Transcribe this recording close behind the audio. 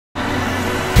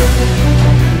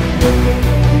Greetings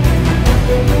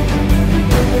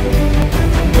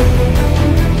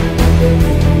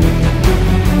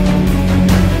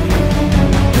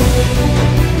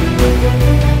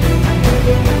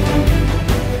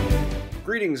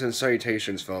and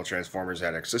salutations, fellow Transformers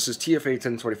addicts. This is TFA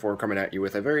 1024 coming at you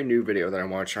with a very new video that I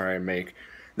want to try and make.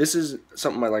 This is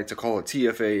something I like to call a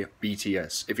TFA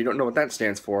BTS. If you don't know what that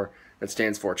stands for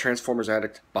Transformers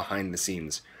Addict Behind the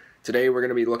Scenes. Today we're going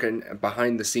to be looking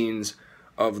behind the scenes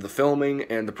of the filming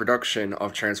and the production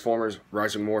of Transformers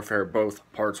Rising Warfare, both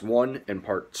Parts 1 and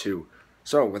Part 2.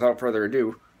 So, without further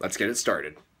ado, let's get it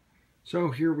started. So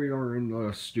here we are in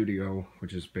the studio,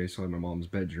 which is basically my mom's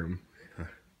bedroom.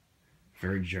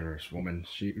 Very generous woman.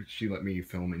 She let me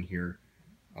film in here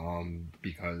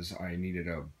because I needed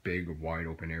a big, wide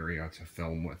open area to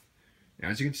film with.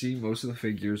 As you can see, most of the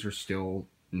figures are still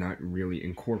not really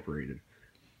incorporated.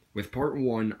 With Part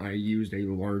 1, I used a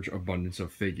large abundance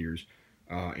of figures,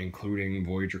 including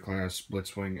Voyager Class,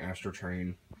 Blitzwing, Astro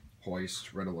Train,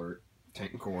 Hoist, Red Alert,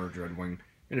 Tank Corps, Dreadwing,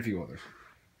 and a few others.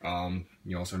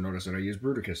 You also notice that I used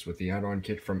Bruticus with the add-on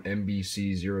kit from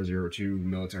MBC-002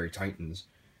 Military Titans.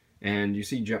 And you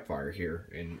see Jetfire here,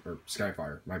 or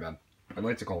Skyfire, my bad. I'd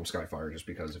like to call him Skyfire just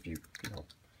because if you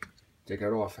take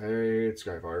that off, hey, it's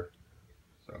Skyfire.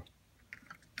 So,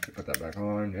 you put that back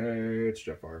on, hey, it's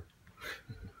Jetfire.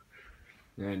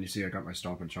 And you see I got my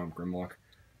Stomp and Chomp Grimlock.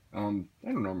 I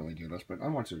don't normally do this, but I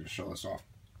want to just show this off.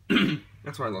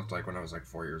 That's what I looked like when I was like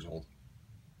 4 years old.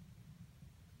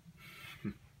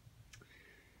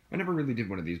 I never really did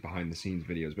one of these behind the scenes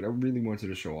videos, but I really wanted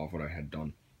to show off what I had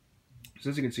done. So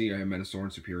as you can see, I have Menasor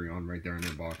and Superion right there in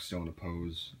their box, still in a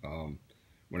pose,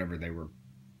 whenever they were,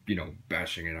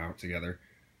 bashing it out together.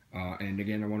 And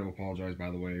again, I want to apologize,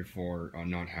 by the way, for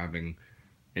not having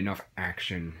enough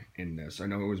action in this. I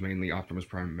know it was mainly Optimus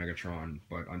Prime and Megatron,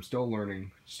 but I'm still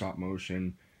learning stop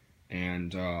motion,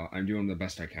 and I'm doing the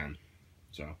best I can.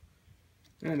 So,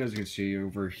 and as you can see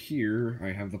over here,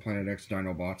 I have the Planet X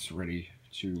Dinobots ready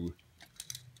to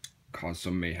cause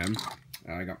some mayhem.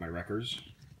 I got my Wreckers.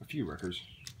 A few Wreckers,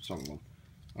 some of them.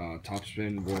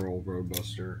 Topspin, Whirl,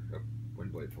 Roadbuster,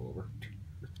 Windblade flew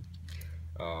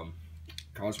over.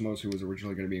 Cosmos, who was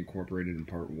originally going to be incorporated in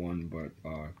Part 1, but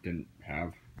didn't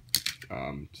have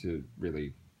to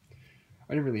really...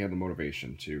 I didn't really have the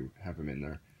motivation to have him in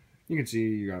there. You can see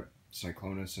you got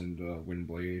Cyclonus and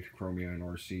Windblade, Chromia and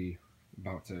RC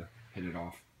about to hit it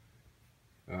off.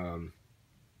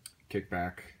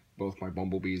 Kickback, both my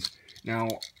Bumblebees. Now,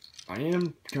 I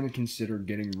am going to consider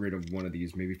getting rid of one of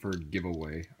these, maybe for a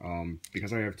giveaway,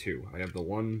 because I have two. I have the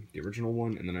original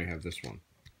one, and then I have this one.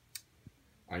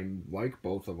 I like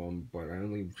both of them, but I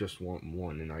only just want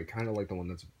one, and I kind of like the one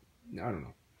that's, I don't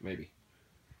know, maybe.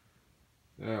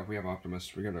 We have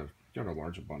Optimus. We got a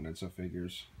large abundance of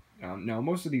figures. Now,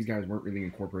 most of these guys weren't really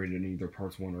incorporated in either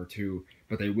Parts 1 or 2,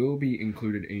 but they will be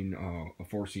included in a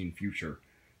foreseen future.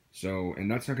 So, and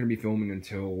that's not going to be filming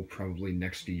until probably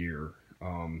next year.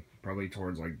 Probably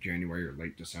towards like January or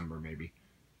late December maybe.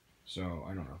 So,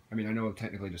 I don't know. I mean, I know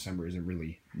technically December isn't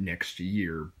really next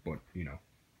year, but,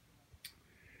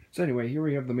 So anyway, here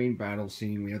we have the main battle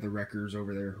scene. We have the Wreckers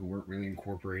over there who weren't really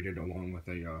incorporated, along with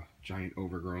a giant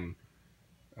overgrown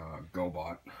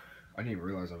GoBot. I didn't even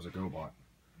realize I was a GoBot.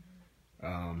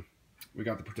 We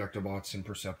got the Protectobots and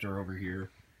Perceptor over here.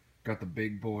 Got the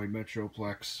big boy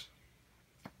Metroplex.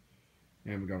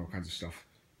 And we got all kinds of stuff.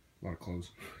 A lot of clothes.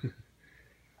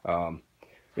 But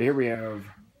here we have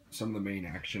some of the main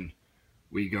action.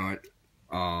 We got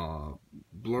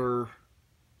Blur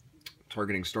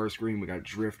targeting Starscream. We got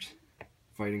Drift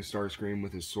fighting Starscream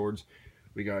with his swords.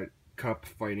 We got Cup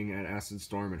fighting at Acid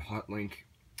Storm and Hotlink.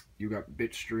 You got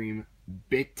Bitstream,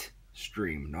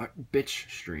 not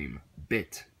Bitchstream,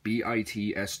 Bit,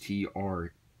 B-I-T-S-T-R-E-A-M.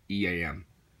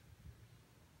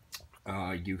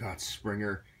 You got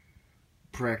Springer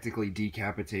practically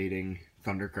decapitating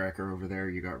Thundercracker over there.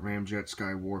 You got Ramjet,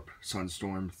 Skywarp,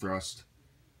 Sunstorm, Thrust,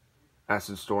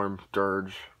 Acid Storm,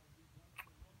 Dirge,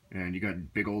 and you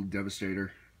got big old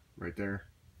Devastator right there.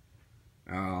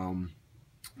 And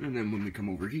then when we come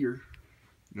over here,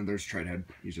 there's Treadhead.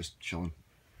 He's just chilling.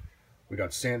 We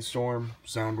got Sandstorm,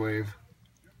 Soundwave,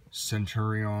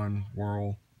 Centurion,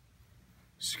 Whirl,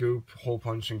 Scoop, Hole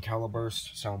Punch and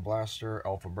Caliburst, Sound Blaster,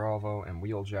 Alpha Bravo, and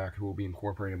Wheeljack, who will be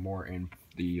incorporated more in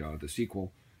the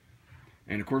sequel.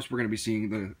 And of course, we're going to be seeing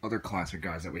the other classic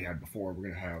guys that we had before. We're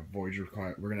going to have Voyager,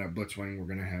 we're going to have Blitzwing, we're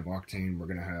going to have Octane, we're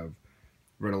going to have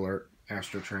Red Alert,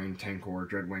 Astro Train, Tank Corps,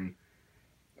 Dreadwing,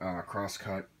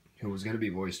 Crosscut, who was going to be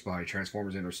voiced by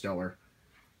Transformers Interstellar,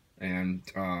 and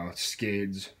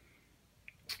Skids,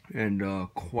 and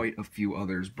quite a few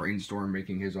others. Brainstorm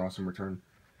making his awesome return.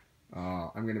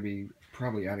 I'm going to be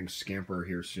probably adding Scamper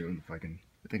here soon, if I can.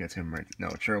 I think that's him, right? No,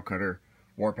 Trail Cutter,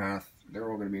 Warpath, they're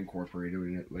all going to be incorporated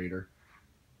in it later.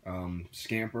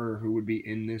 Scamper, who would be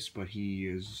in this, but he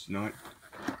is not.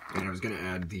 And I was going to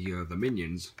add the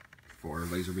minions for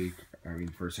Laserbeak,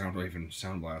 for Soundwave and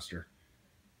Sound Blaster.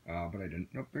 But I didn't.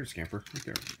 Nope, there's Scamper, right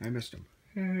there. I missed him.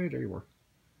 Hey, there you were.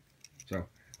 So,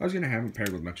 I was going to have him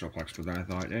paired with Metroplex, but then I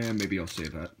thought, maybe I'll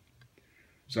save that.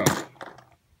 So,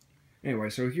 anyway,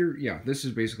 so here, yeah, this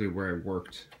is basically where I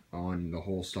worked on the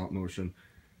whole stop motion.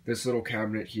 This little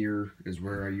cabinet here is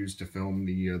where I used to film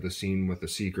the scene with the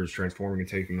Seekers transforming and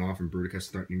taking off, and Bruticus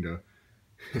threatening to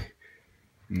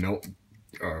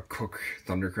cook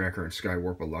Thundercracker and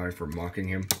Skywarp alive for mocking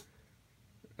him.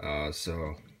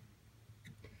 So,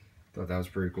 thought that was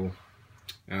pretty cool.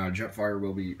 Jetfire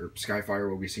will be, or Skyfire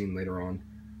will be seen later on.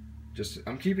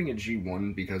 I'm keeping it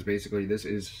G1 because basically this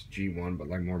is G1, but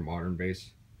like more modern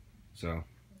base. So,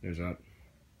 there's that.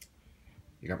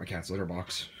 You got my cat's litter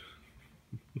box.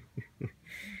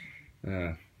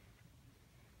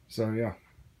 So yeah.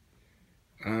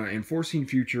 And Foreseen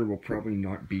Future will probably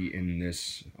not be in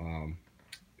this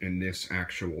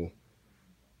actual,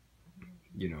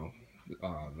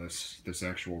 this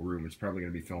actual room. It's probably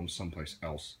going to be filmed someplace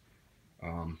else.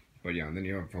 But yeah, and then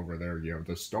you have over there, you have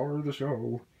the star of the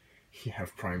show. You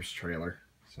have Prime's trailer.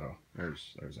 So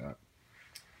there's that.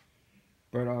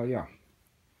 But yeah.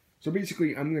 So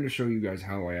basically, I'm going to show you guys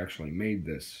how I actually made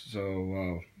this. So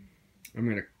I'm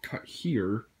going to cut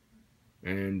here,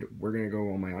 and we're going to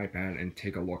go on my iPad and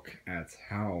take a look at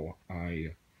how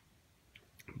I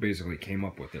basically came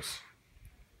up with this.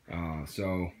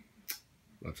 So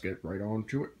let's get right on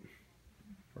to it.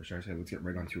 Or should I say, let's get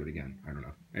right onto it again? I don't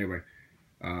know. Anyway.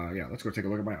 Yeah, let's go take a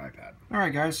look at my iPad.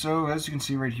 Alright guys, so as you can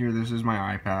see right here, this is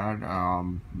my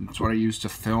iPad. It's what I use to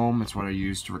film, it's what I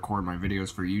use to record my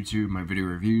videos for YouTube, my video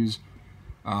reviews,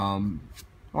 all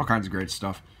kinds of great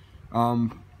stuff.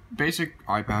 Basic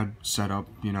iPad setup,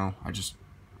 I just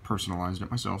personalized it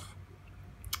myself.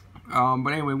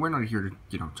 But anyway, we're not here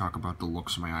to, talk about the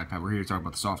looks of my iPad, we're here to talk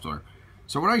about the software.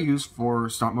 So what I use for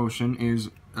stop motion is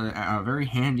a very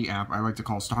handy app I like to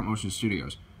call Stop Motion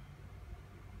Studios.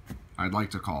 I'd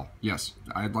like to call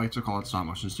it Stop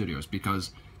Motion Studios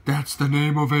because that's the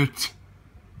name of it.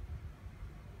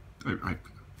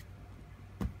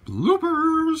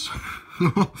 Bloopers.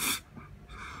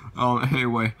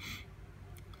 Anyway,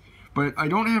 but I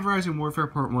don't have Rising Warfare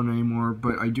Part 1 anymore,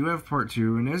 but I do have Part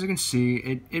 2, and as you can see,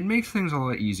 it makes things a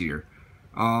lot easier.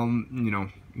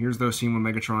 Here's the scene with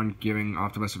Megatron giving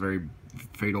Optimus a very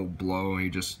fatal blow, and he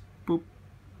just boop,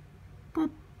 boop,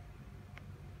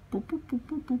 boop, boop, boop,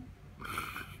 boop, boop.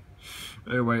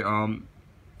 Anyway,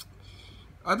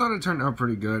 I thought it turned out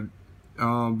pretty good,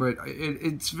 but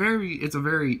it's a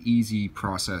very easy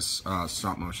process,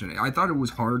 stop motion. I thought it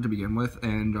was hard to begin with,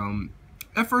 and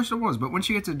at first it was, but once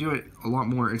you get to do it a lot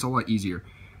more, it's a lot easier.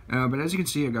 But as you can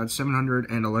see, I got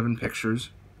 711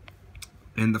 pictures,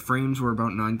 and the frames were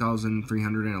about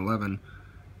 9,311.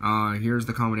 Here's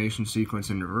the combination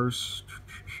sequence in reverse.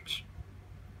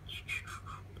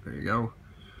 There you go.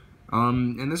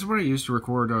 And this is what I use to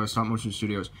record Stop Motion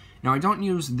Studios. Now, I don't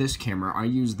use this camera, I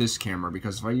use this camera,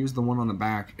 because if I use the one on the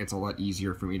back, it's a lot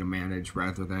easier for me to manage,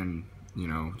 rather than,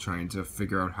 trying to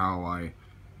figure out how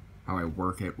I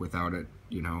work it without it,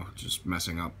 just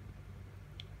messing up.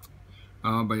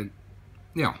 But,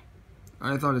 yeah,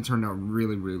 I thought it turned out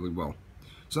really, really well.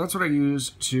 So that's what I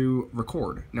use to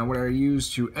record. Now, what I use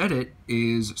to edit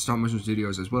is Stop Motion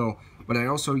Studios as well, but I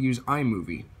also use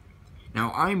iMovie.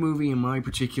 Now, iMovie, in my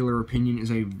particular opinion, is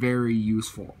a very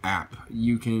useful app.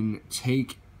 You can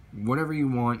take whatever you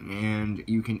want and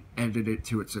you can edit it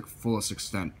to its fullest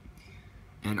extent.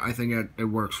 And I think it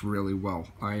works really well.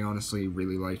 I honestly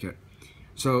really like it.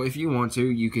 So if you want to,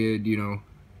 you could,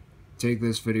 take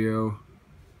this video,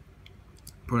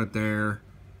 put it there.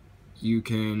 You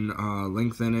can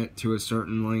lengthen it to a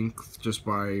certain length just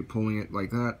by pulling it like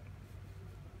that.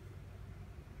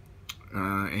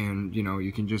 And,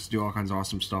 you can just do all kinds of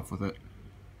awesome stuff with it.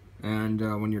 And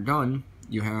when you're done,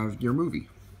 you have your movie.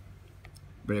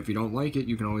 But if you don't like it,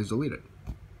 you can always delete it.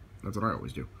 That's what I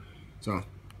always do. So,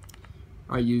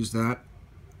 I use that.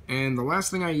 And the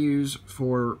last thing I use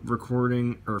for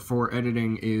recording, or for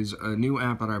editing, is a new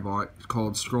app that I bought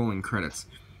called Scrolling Credits.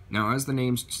 Now, as the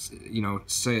name,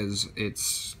 says,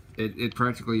 it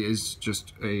practically is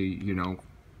just a,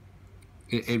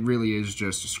 it really is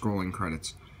just scrolling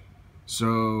credits.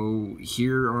 So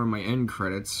here are my end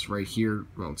credits right here.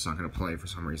 Well, it's not going to play for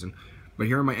some reason, but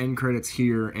here are my end credits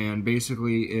here, and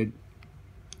basically it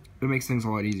makes things a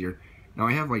lot easier. Now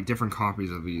I have like different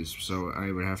copies of these, so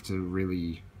I would have to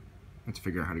really Let's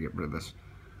figure out how to get rid of this.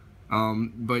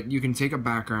 But you can take a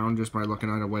background just by looking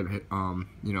at a web hit,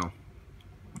 you know,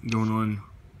 going on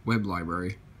web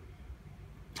library,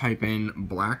 type in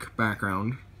black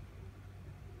background,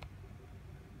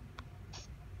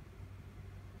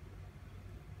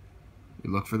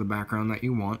 you look for the background that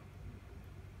you want.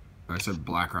 I said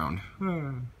background.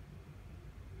 There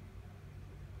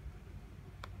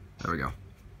we go.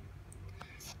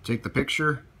 Take the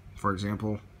picture, for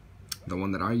example, the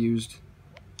one that I used,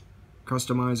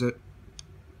 customize it,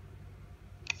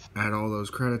 add all those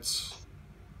credits,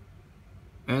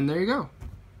 and there you go.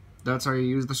 That's how you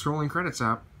use the scrolling credits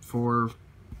app for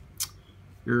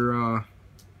your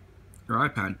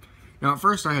iPad. Now, at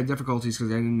first I had difficulties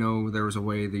because I didn't know there was a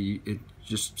way it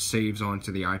just saves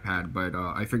onto the iPad, but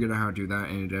I figured out how to do that,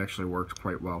 and it actually worked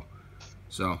quite well.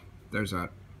 So there's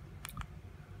that.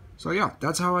 So yeah,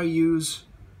 that's how I use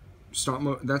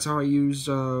that's how I use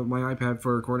my iPad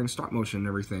for recording stop motion and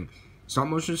everything. Stop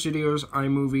Motion Studios,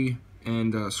 iMovie,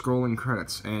 and scrolling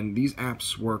credits, and these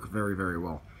apps work very, very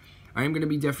well. I am going to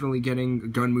be definitely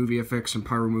getting gun movie effects and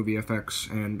pyro movie effects,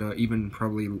 and even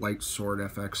probably light sword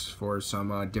effects for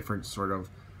some different sort of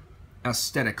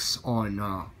aesthetics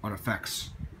on effects.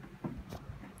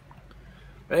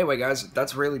 But anyway, guys,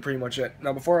 that's really pretty much it.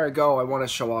 Now, before I go, I want to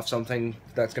show off something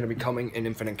that's going to be coming in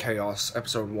Infinite Chaos,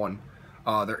 Episode 1.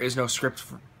 There is no script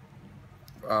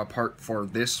part for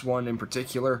this one in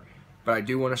particular, but I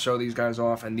do want to show these guys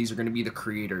off, and these are going to be the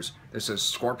creators. This is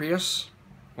Scorpius,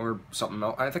 or something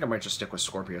else. I think I might just stick with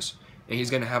Scorpius. And he's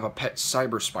going to have a pet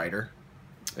cyber spider.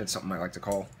 It's something I like to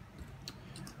call.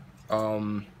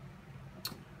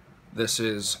 This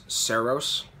is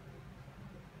Saros.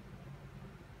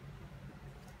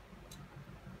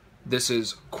 This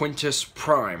is Quintus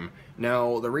Prime.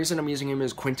 Now, the reason I'm using him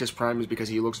as Quintus Prime is because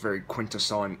he looks very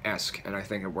Quintesson-esque, and I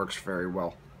think it works very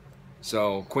well.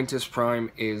 So, Quintus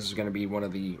Prime is going to be one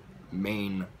of the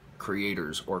main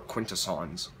creators, or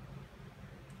Quintessons.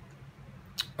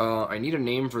 I need a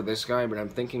name for this guy, but I'm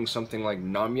thinking something like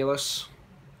Nomulus,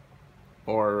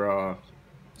 or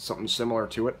something similar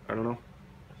to it, I don't know.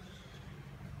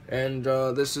 And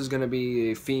this is going to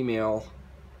be a female,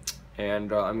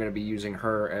 and I'm going to be using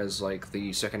her as like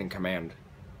the second in command.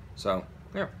 So,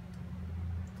 yeah.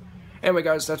 Anyway,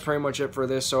 guys, that's pretty much it for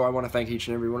this, so I want to thank each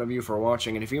and every one of you for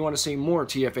watching, and if you want to see more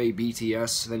TFA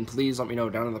BTS, then please let me know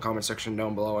down in the comment section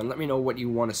down below, and let me know what you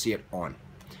want to see it on.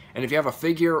 And if you have a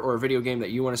figure or a video game that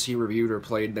you want to see reviewed or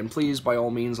played, then please, by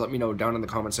all means, let me know down in the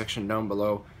comment section down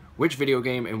below which video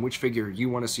game and which figure you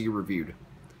want to see reviewed.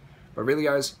 But really,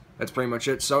 guys, that's pretty much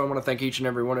it, so I want to thank each and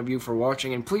every one of you for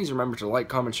watching, and please remember to like,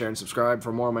 comment, share, and subscribe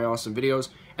for more of my awesome videos,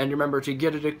 and remember to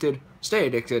get addicted, stay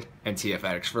addicted, and TF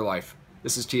Addicts for life.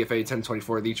 This is TFA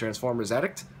 1024, the Transformers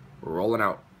Addict, rolling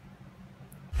out.